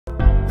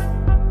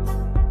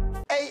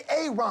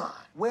Ron?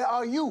 Where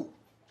are you?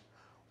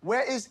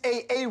 Where is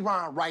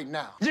Ron right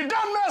now? You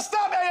done messed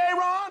up,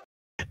 Ron.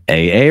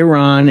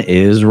 Ron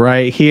is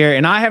right here.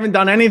 And I haven't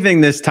done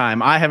anything this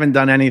time. I haven't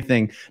done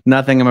anything.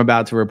 Nothing I'm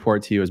about to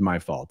report to you is my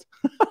fault.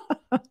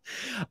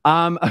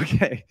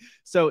 Okay.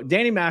 So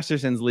Danny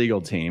Masterson's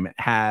legal team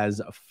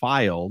has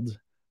filed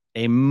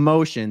a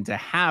motion to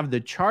have the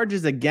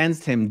charges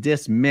against him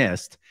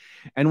dismissed.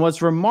 And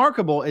what's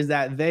remarkable is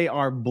that they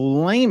are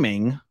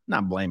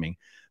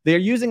they're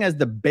using as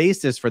the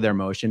basis for their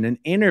motion an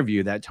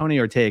interview that Tony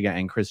Ortega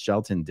and Chris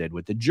Shelton did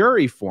with the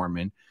jury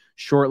foreman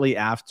shortly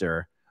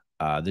after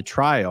the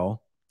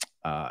trial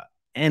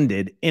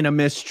ended in a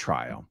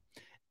mistrial.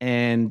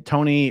 And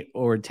Tony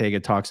Ortega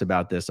talks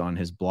about this on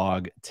his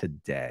blog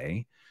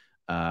today.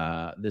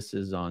 This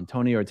is on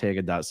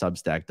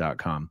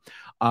tonyortega.substack.com.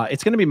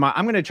 It's going to be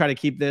I'm going to try to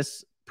keep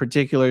this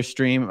particular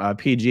stream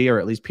PG, or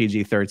at least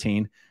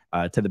PG-13,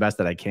 to the best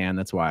that I can.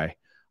 That's why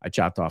I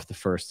chopped off the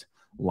first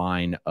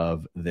line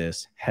of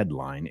this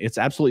headline. It's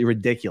absolutely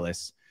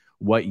ridiculous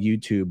what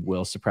YouTube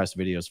will suppress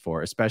videos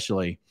for,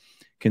 especially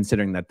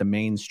considering that the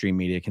mainstream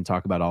media can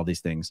talk about all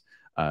these things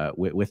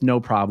with no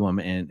problem,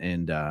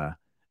 and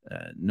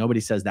nobody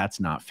says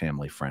that's not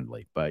family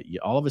friendly. But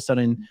all of a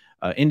sudden,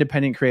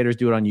 independent creators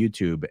do it on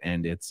YouTube,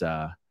 and it's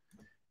a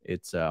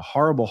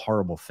horrible,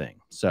 horrible thing.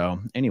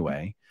 So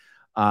anyway,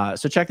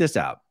 so check this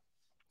out.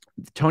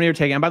 Tony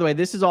Ortega, and by the way,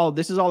 this is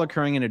all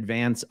occurring in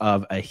advance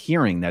of a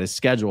hearing that is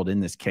scheduled in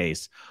this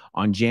case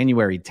on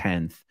January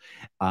 10th.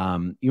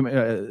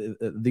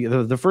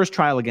 The first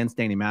trial against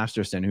Danny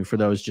Masterson, who, for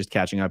those just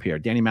catching up here,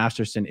 Danny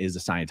Masterson is a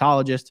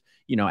Scientologist,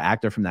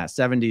 actor from that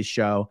 70s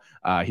show.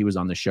 He was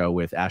on the show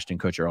with Ashton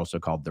Kutcher, also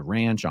called The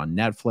Ranch on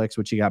Netflix,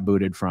 which he got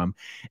booted from.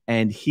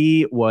 And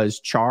he was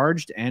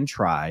charged and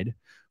tried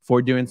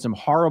for doing some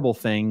horrible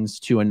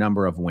things to a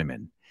number of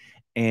women.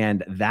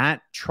 And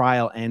that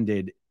trial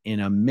ended in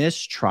a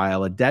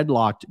mistrial, a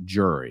deadlocked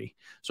jury.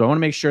 So I want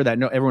to make sure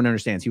that everyone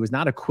understands he was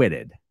not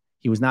acquitted.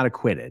 He was not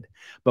acquitted.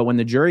 But when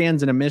the jury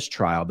ends in a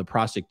mistrial, the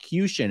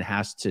prosecution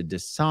has to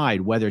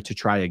decide whether to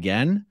try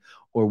again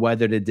or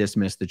whether to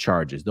dismiss the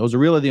charges. Those are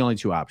really the only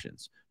two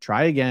options: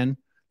 try again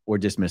or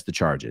dismiss the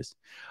charges.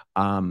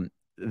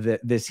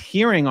 This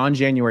hearing on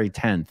January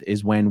 10th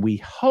is when we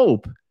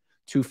hope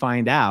to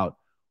find out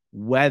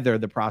whether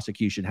the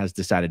prosecution has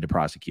decided to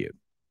prosecute.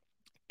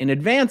 In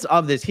advance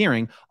of this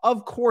hearing,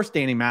 of course,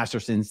 Danny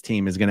Masterson's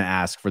team is going to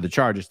ask for the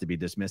charges to be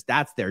dismissed.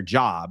 That's their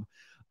job.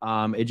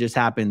 It just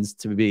happens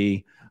to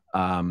be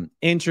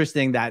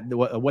interesting that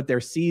what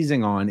they're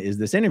seizing on is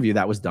this interview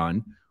that was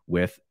done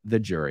with the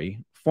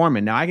jury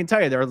foreman. Now, I can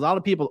tell you there are a lot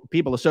of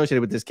people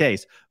associated with this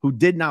case who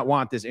did not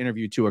want this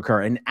interview to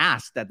occur and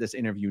asked that this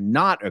interview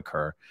not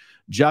occur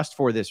just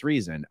for this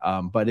reason.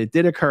 But it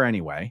did occur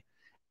anyway.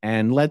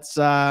 And let's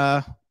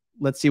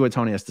see what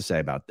Tony has to say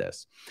about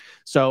this.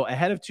 So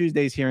ahead of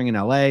Tuesday's hearing in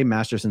LA,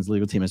 Masterson's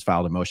legal team has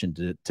filed a motion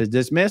to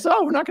dismiss.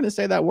 Oh, we're not going to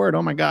say that word.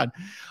 Oh my God.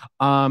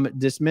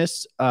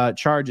 Dismiss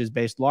charges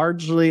based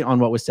largely on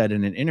what was said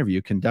in an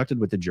interview conducted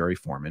with the jury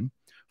foreman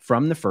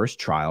from the first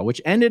trial,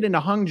 which ended in a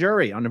hung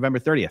jury on November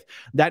 30th.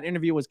 That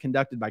interview was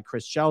conducted by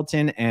Chris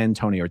Shelton and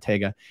Tony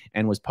Ortega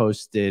and was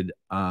posted,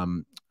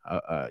 to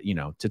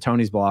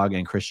Tony's blog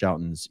and Chris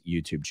Shelton's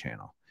YouTube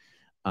channel.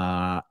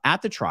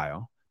 At the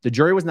trial, the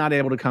jury was not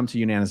able to come to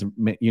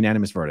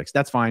unanimous verdicts.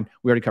 That's fine.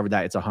 We already covered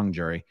that. It's a hung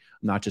jury.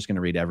 I'm not just going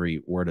to read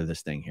every word of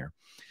this thing here.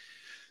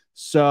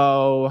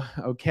 So,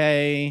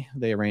 okay,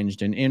 they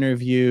arranged an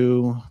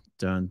interview.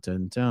 Dun,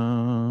 dun,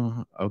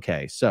 dun.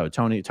 Okay, so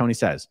Tony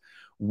says,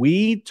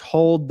 we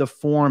told the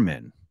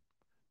foreman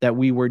that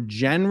we were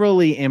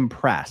generally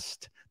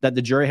impressed that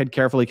the jury had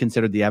carefully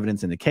considered the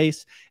evidence in the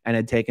case and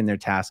had taken their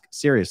task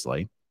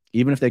seriously,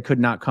 even if they could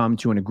not come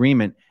to an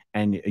agreement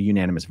and a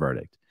unanimous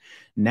verdict.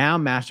 Now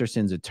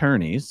Masterson's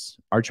attorneys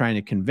are trying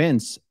to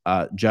convince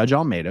Judge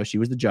Almeida, she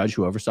was the judge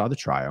who oversaw the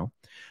trial,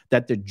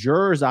 that the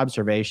jurors'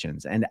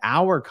 observations and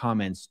our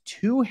comments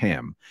to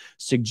him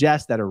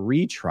suggest that a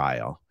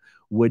retrial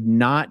would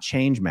not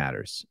change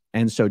matters,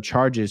 and so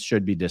charges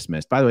should be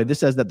dismissed. By the way, this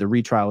says that the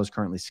retrial is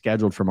currently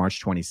scheduled for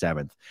March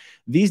 27th.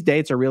 These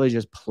dates are really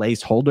just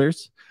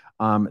placeholders.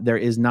 There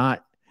is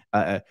not,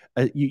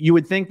 you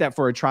would think that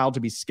for a trial to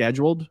be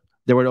scheduled,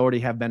 there would already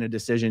have been a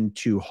decision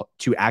to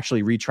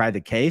actually retry the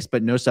case,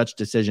 but no such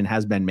decision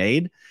has been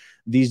made.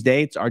 These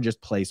dates are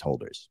just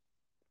placeholders.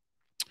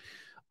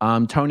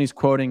 Tony's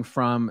quoting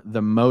from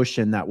the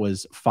motion that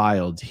was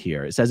filed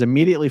here. It says,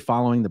 immediately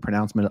following the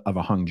pronouncement of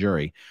a hung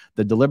jury,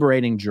 the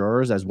deliberating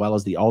jurors, as well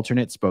as the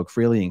alternate, spoke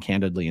freely and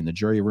candidly in the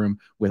jury room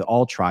with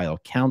all trial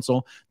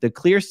counsel. The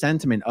clear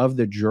sentiment of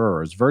the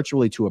jurors,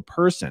 virtually to a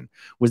person,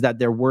 was that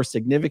there were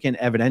significant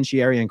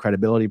evidentiary and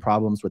credibility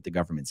problems with the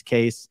government's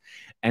case.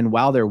 And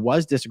while there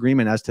was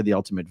disagreement as to the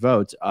ultimate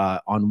vote,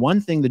 on one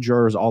thing the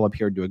jurors all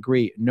appeared to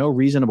agree: no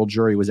reasonable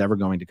jury was ever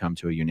going to come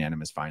to a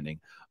unanimous finding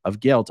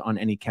of guilt on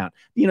any count.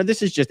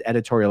 This is just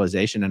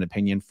editorialization and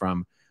opinion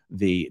from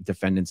the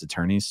defendant's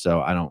attorneys,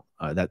 so I don't,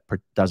 that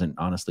doesn't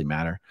honestly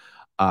matter.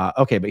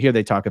 Okay, but here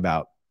they talk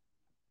about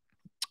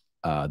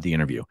the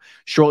interview.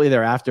 Shortly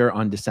thereafter,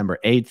 on December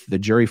 8th, the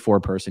jury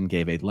foreperson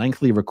gave a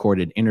lengthy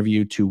recorded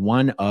interview to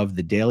one of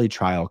the daily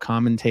trial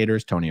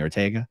commentators, Tony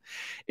Ortega.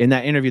 In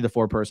that interview, the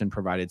foreperson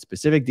provided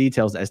specific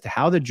details as to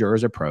how the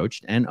jurors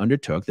approached and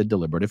undertook the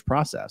deliberative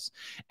process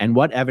and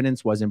what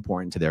evidence was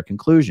important to their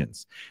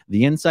conclusions.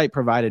 The insight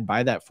provided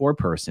by that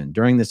foreperson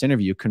during this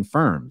interview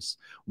confirms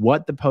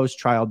what the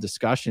post-trial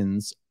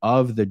discussions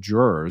of the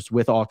jurors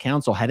with all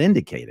counsel had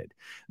indicated.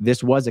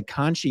 This was a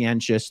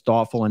conscientious,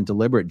 thoughtful, and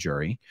deliberate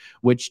jury,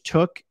 which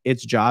took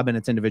its job and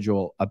its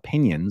individual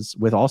opinions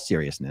with all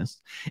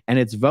seriousness, and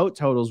its vote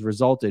totals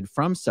resulted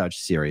from such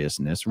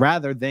seriousness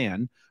rather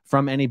than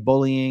from any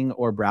bullying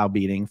or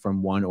browbeating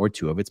from one or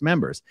two of its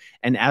members.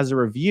 And as a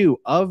review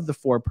of the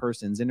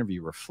foreperson's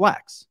interview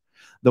reflects,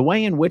 the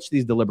way in which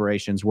these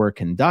deliberations were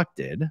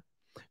conducted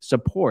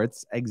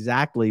supports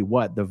exactly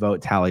what the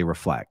vote tally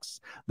reflects.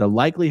 The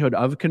likelihood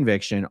of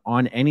conviction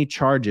on any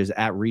charges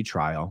at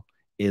retrial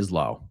is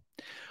low.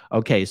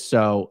 Okay,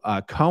 so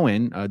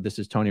Cohen, this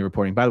is Tony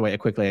reporting. By the way,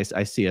 quickly,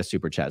 I see a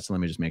super chat, so let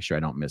me just make sure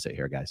I don't miss it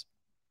here, guys.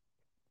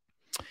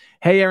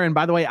 Hey, Aaron,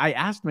 by the way, I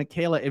asked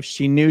Michaela if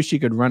she knew she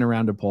could run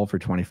around a pole for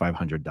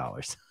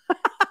 $2,500.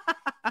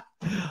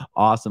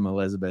 Awesome,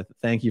 Elizabeth.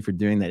 Thank you for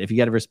doing that. If you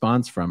get a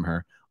response from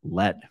her,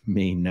 let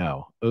me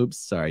know. Oops,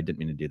 sorry, didn't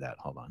mean to do that.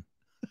 Hold on.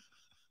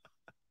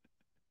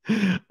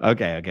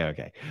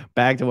 Okay.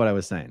 Back to what I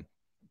was saying.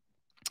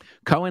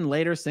 Cohen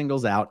later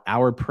singles out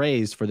our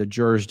praise for the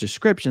jurors'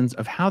 descriptions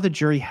of how the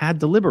jury had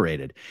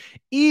deliberated.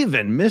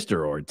 Even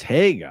Mr.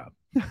 Ortega,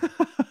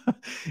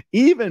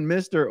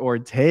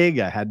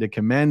 had to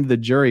commend the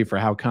jury for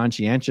how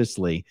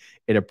conscientiously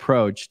it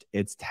approached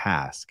its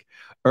task.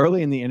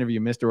 Early in the interview,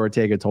 Mr.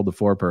 Ortega told the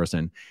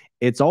foreperson,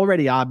 "It's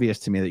already obvious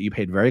to me that you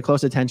paid very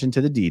close attention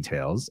to the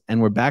details,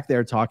 and we're back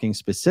there talking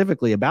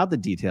specifically about the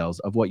details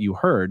of what you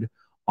heard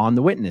on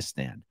the witness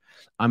stand.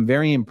 I'm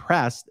very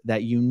impressed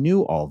that you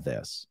knew all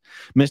this."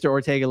 Mr.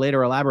 Ortega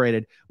later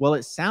elaborated, "Well,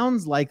 it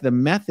sounds like the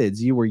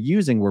methods you were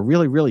using were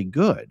really, really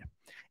good.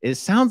 It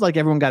sounds like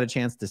everyone got a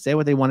chance to say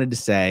what they wanted to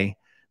say,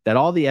 that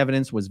all the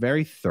evidence was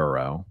very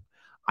thorough.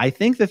 I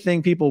think the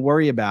thing people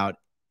worry about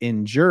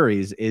in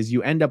juries is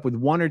you end up with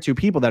one or two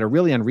people that are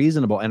really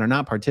unreasonable and are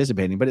not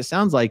participating. But it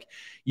sounds like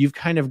you've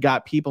kind of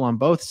got people on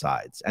both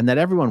sides and that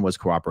everyone was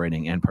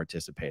cooperating and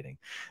participating."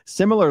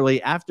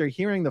 Similarly, after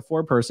hearing the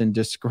foreperson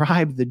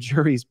describe the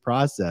jury's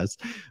process,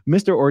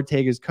 Mr.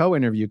 Ortega's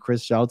co-interview,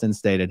 Chris Shelton,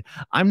 stated,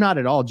 "I'm not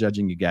at all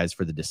judging you guys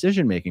for the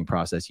decision-making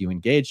process you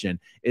engaged in.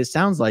 It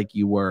sounds like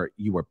you were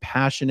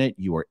passionate,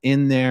 you were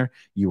in there,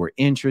 you were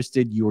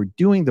interested, you were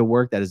doing the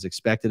work that is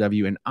expected of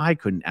you, and I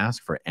couldn't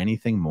ask for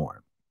anything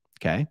more."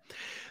 Okay.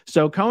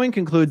 So Cohen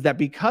concludes that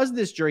because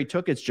this jury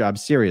took its job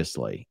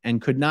seriously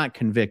and could not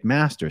convict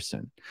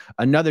Masterson,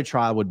 another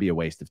trial would be a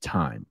waste of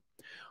time.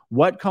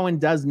 What Cohen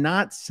does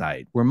not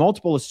cite were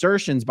multiple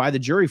assertions by the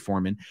jury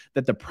foreman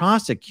that the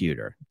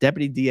prosecutor,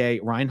 Deputy DA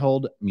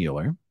Reinhold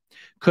Mueller,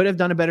 could have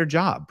done a better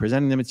job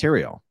presenting the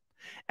material,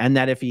 and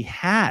that if he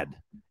had,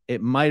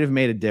 it might have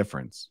made a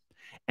difference.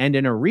 And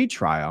in a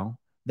retrial,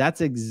 that's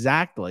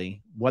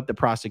exactly what the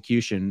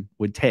prosecution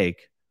would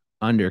take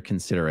under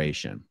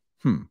consideration.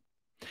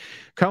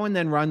 Cohen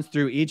then runs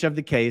through each of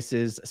the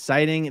cases,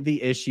 citing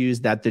the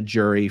issues that the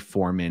jury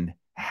foreman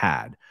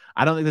had.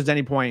 I don't think there's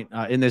any point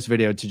in this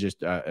video to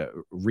just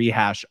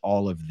rehash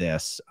all of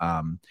this.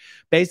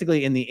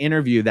 Basically, in the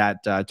interview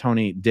that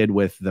Tony did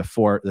with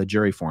the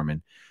jury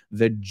foreman,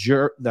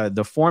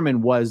 the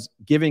foreman was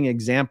giving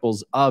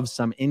examples of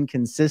some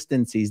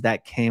inconsistencies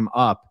that came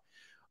up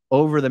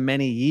over the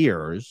many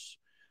years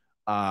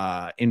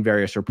in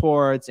various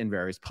reports, in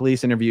various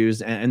police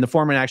interviews. And the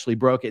foreman actually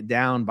broke it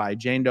down by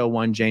Jane Doe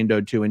 1, Jane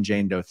Doe 2, and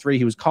Jane Doe 3.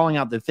 He was calling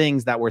out the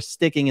things that were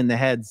sticking in the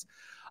heads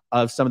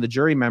of some of the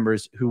jury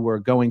members who were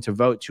going to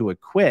vote to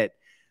acquit.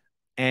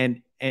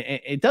 And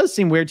it does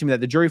seem weird to me that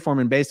the jury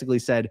foreman basically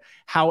said,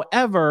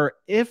 however,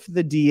 if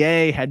the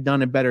DA had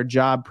done a better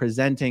job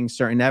presenting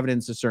certain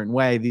evidence a certain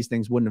way, these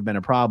things wouldn't have been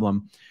a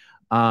problem.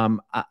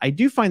 I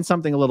do find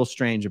something a little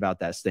strange about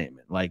that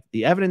statement. Like,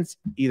 the evidence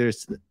either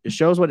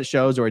shows what it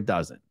shows or it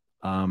doesn't.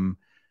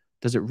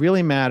 Does it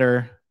really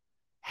matter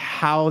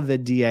how the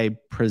DA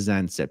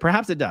presents it?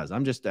 Perhaps it does.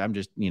 I'm just,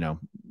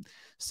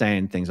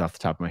 saying things off the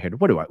top of my head.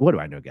 What do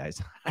I know,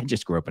 guys? I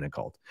just grew up in a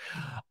cult.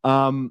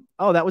 Oh,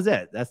 that was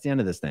it. That's the end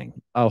of this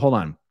thing. Oh, hold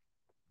on.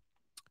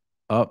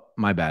 Oh,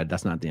 my bad.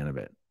 That's not the end of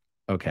it.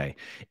 Okay.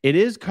 It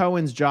is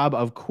Cohen's job,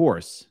 of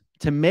course,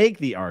 to make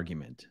the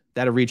argument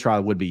that a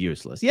retrial would be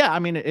useless. Yeah, I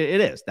mean, it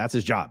is. That's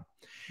his job.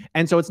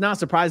 And so it's not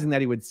surprising that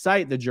he would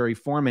cite the jury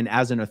foreman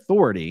as an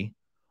authority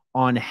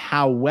on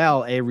how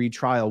well a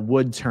retrial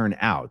would turn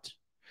out.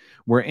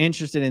 We're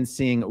interested in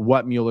seeing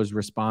what Mueller's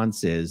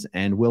response is,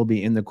 and we'll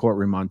be in the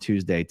courtroom on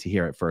Tuesday to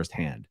hear it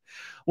firsthand.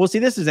 Well, see,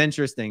 this is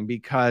interesting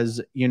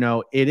because, I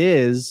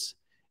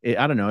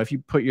don't know, if you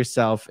put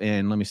yourself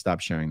in, let me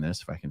stop sharing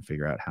this if I can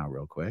figure out how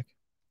real quick.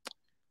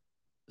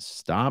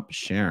 Stop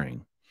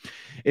sharing.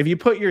 If you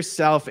put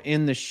yourself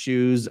in the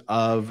shoes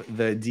of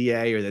the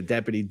DA or the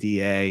deputy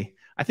DA,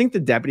 I think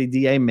the deputy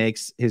DA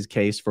makes his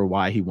case for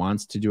why he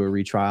wants to do a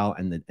retrial,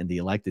 and the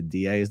elected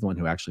DA is the one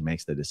who actually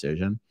makes the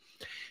decision.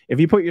 If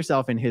you put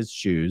yourself in his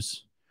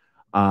shoes,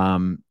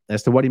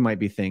 as to what he might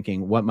be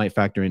thinking, what might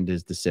factor into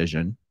his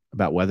decision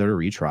about whether to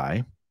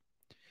retry,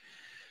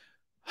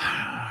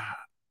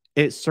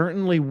 it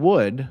certainly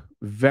would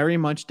very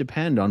much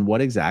depend on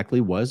what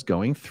exactly was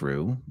going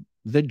through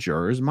the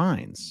jurors'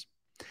 minds.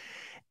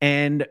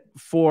 And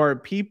for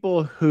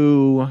people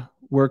who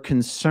were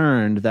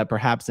concerned that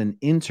perhaps an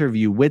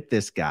interview with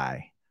this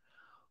guy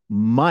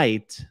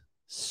might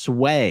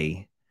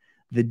sway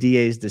the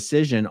DA's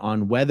decision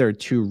on whether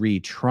to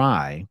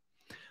retry,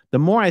 the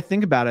more I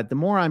think about it, the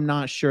more I'm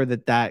not sure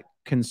that that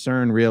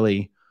concern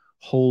really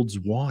holds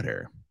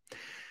water.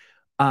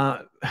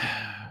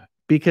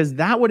 Because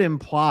that would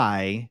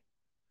imply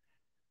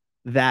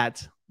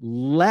that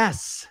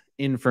less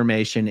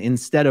information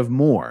instead of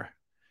more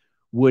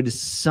would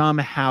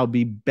somehow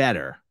be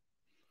better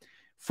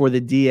for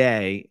the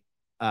DA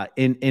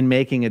in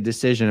making a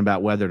decision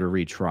about whether to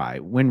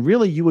retry, when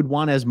really you would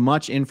want as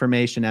much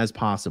information as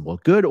possible,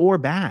 good or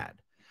bad.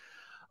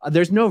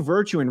 There's no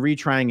virtue in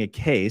retrying a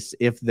case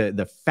if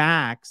the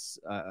facts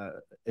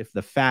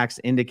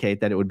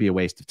indicate that it would be a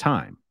waste of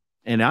time.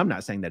 And I'm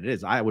not saying that it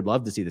is. I would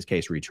love to see this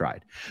case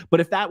retried. But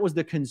if that was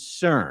the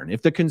concern,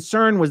 if the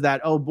concern was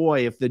that, oh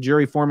boy, if the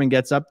jury foreman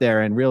gets up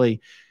there and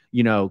really,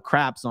 you know,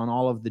 craps on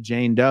all of the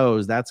Jane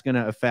Does, that's going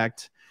to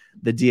affect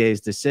the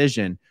DA's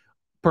decision.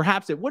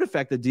 Perhaps it would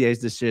affect the DA's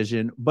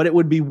decision, but it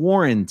would be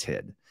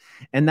warranted.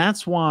 And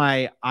that's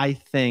why I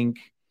think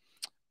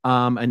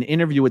an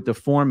interview with the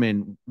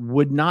foreman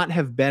would not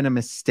have been a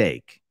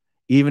mistake,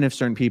 even if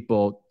certain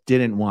people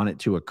didn't want it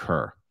to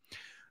occur.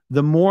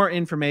 The more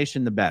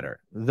information, the better.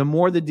 The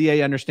more the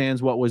DA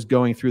understands what was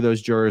going through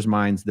those jurors'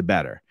 minds, the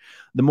better.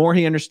 The more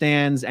he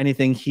understands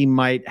anything he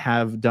might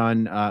have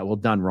done, well,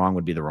 done wrong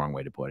would be the wrong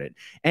way to put it.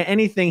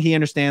 Anything he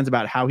understands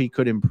about how he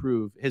could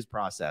improve his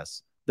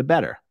process, the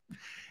better.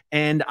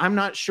 And I'm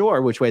not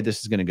sure which way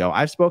this is going to go.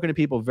 I've spoken to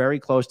people very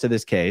close to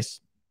this case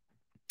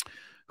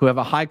who have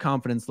a high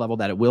confidence level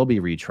that it will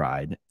be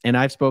retried. And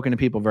I've spoken to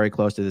people very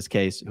close to this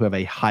case who have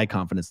a high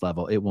confidence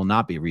level it will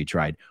not be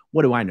retried.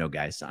 What do I know,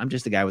 guys? I'm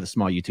just a guy with a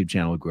small YouTube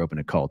channel who grew up in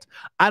a cult.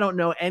 I don't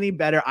know any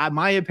better.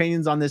 My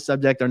opinions on this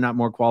subject are not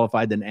more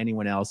qualified than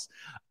anyone else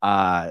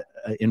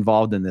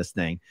involved in this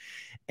thing.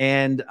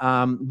 And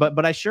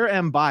but I sure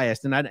am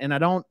biased, and I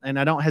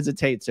don't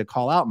hesitate to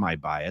call out my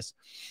bias.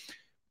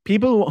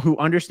 People who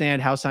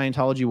understand how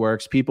Scientology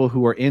works, people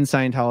who are in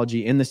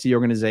Scientology, in the Sea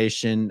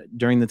organization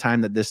during the time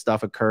that this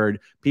stuff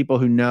occurred, people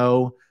who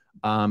know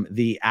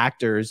the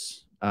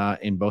actors,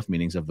 in both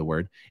meanings of the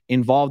word,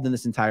 involved in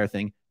this entire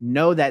thing,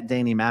 know that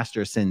Danny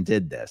Masterson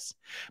did this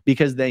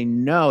because they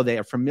know, they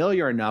are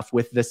familiar enough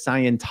with the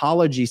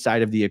Scientology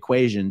side of the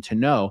equation to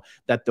know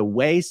that the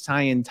way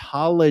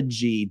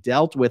Scientology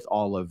dealt with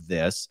all of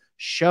this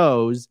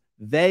shows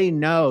they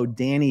know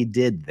Danny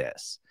did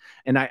this.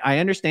 And I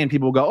understand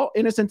people go, oh,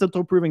 innocent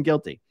until proven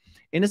guilty.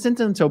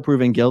 Innocent until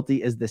proven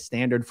guilty is the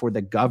standard for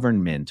the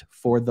government,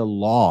 for the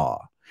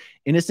law.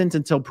 Innocent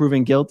until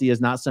proven guilty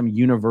is not some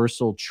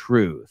universal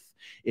truth.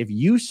 If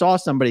you saw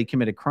somebody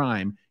commit a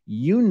crime,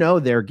 you know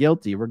they're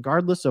guilty,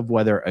 regardless of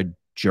whether a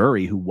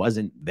jury who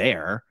wasn't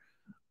there,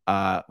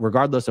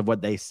 regardless of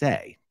what they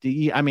say.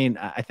 I mean,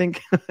 I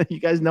think you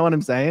guys know what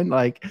I'm saying?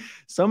 Like,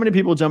 so many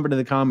people jump into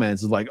the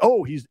comments like,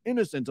 oh, he's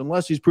innocent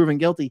unless he's proven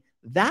guilty.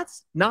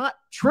 That's not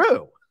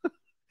true.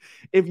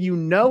 If you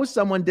know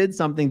someone did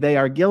something, they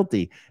are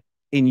guilty.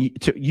 And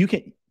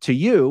to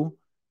you,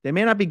 they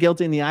may not be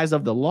guilty in the eyes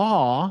of the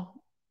law,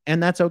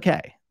 and that's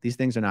okay. These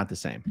things are not the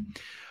same.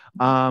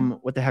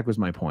 What the heck was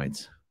my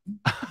point?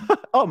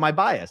 Oh, my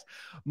bias.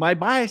 My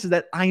bias is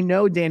that I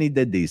know Danny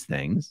did these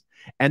things,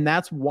 and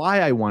that's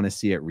why I want to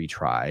see it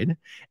retried,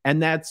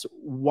 and that's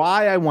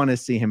why I want to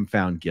see him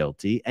found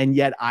guilty. And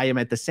yet I am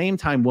at the same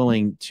time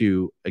willing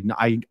to,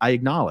 I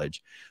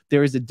acknowledge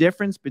there is a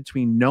difference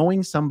between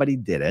knowing somebody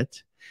did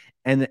it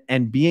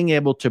and being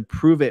able to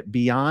prove it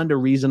beyond a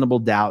reasonable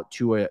doubt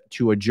to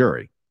a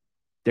jury.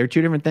 They're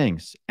two different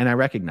things, and I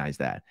recognize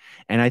that.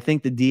 And I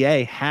think the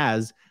DA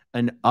has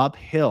an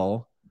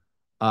uphill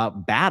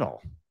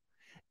battle,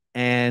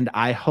 and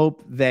I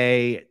hope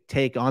they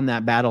take on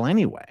that battle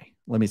anyway.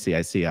 Let me see.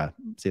 I see a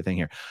thing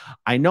here.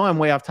 I know I'm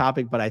way off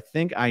topic, but I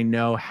think I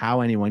know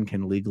how anyone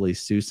can legally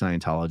sue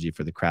Scientology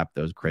for the crap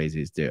those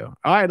crazies do.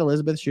 All right,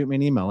 Elizabeth, shoot me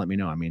an email. Let me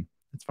know. I mean,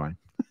 it's fine.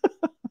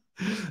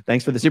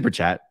 Thanks for the super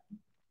chat.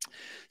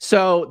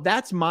 So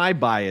that's my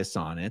bias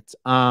on it.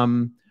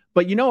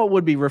 But you know what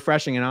would be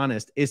refreshing and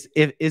honest is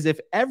if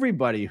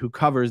everybody who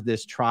covers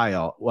this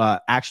trial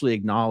actually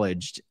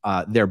acknowledged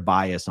their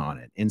bias on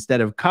it,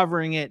 instead of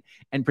covering it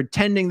and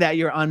pretending that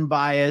you're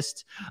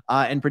unbiased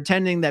and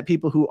pretending that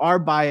people who are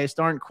biased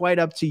aren't quite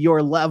up to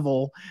your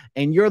level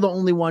and you're the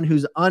only one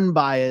who's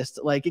unbiased.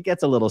 Like, it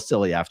gets a little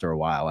silly after a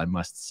while, I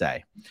must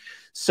say.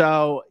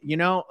 So, you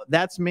know,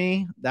 that's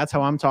me. That's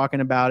how I'm talking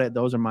about it.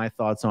 Those are my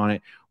thoughts on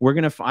it. We're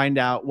going to find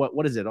out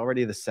what is it,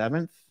 already the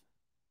 7th?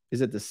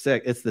 Is it the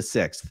 6th? It's the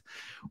 6th.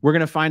 We're going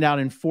to find out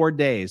in 4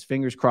 days,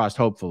 fingers crossed,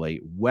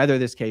 hopefully, whether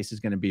this case is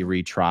going to be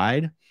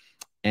retried.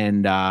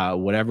 And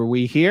whatever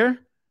we hear,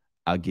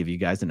 I'll give you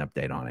guys an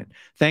update on it.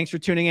 Thanks for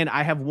tuning in.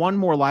 I have one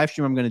more live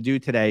stream I'm going to do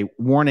today.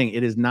 Warning,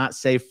 it is not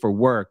safe for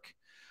work.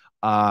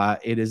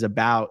 It is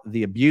about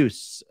the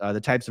abuse,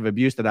 the types of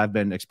abuse that I've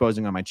been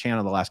exposing on my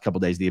channel the last couple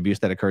of days, the abuse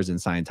that occurs in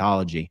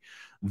Scientology.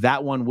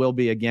 That one will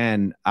be,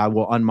 again, I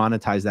will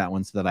unmonetize that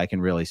one so that I can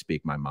really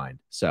speak my mind.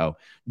 So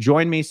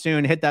join me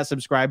soon. Hit that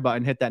subscribe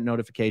button, hit that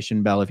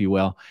notification bell, if you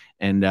will.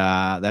 And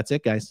that's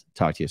it, guys.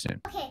 Talk to you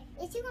soon. Okay,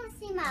 if you want to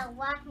see my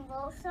rock and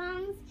roll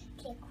songs,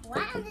 click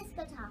right on this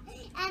guitar.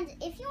 And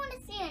if you want to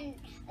see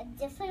a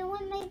different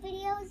one of my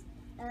videos,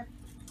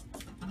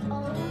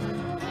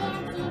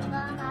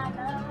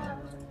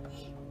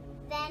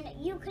 then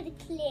you could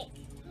click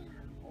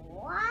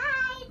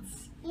right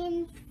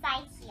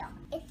inside here.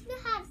 If you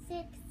have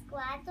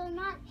subscribed or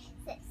not,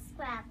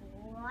 subscribe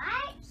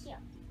right here.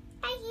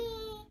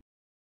 Bye.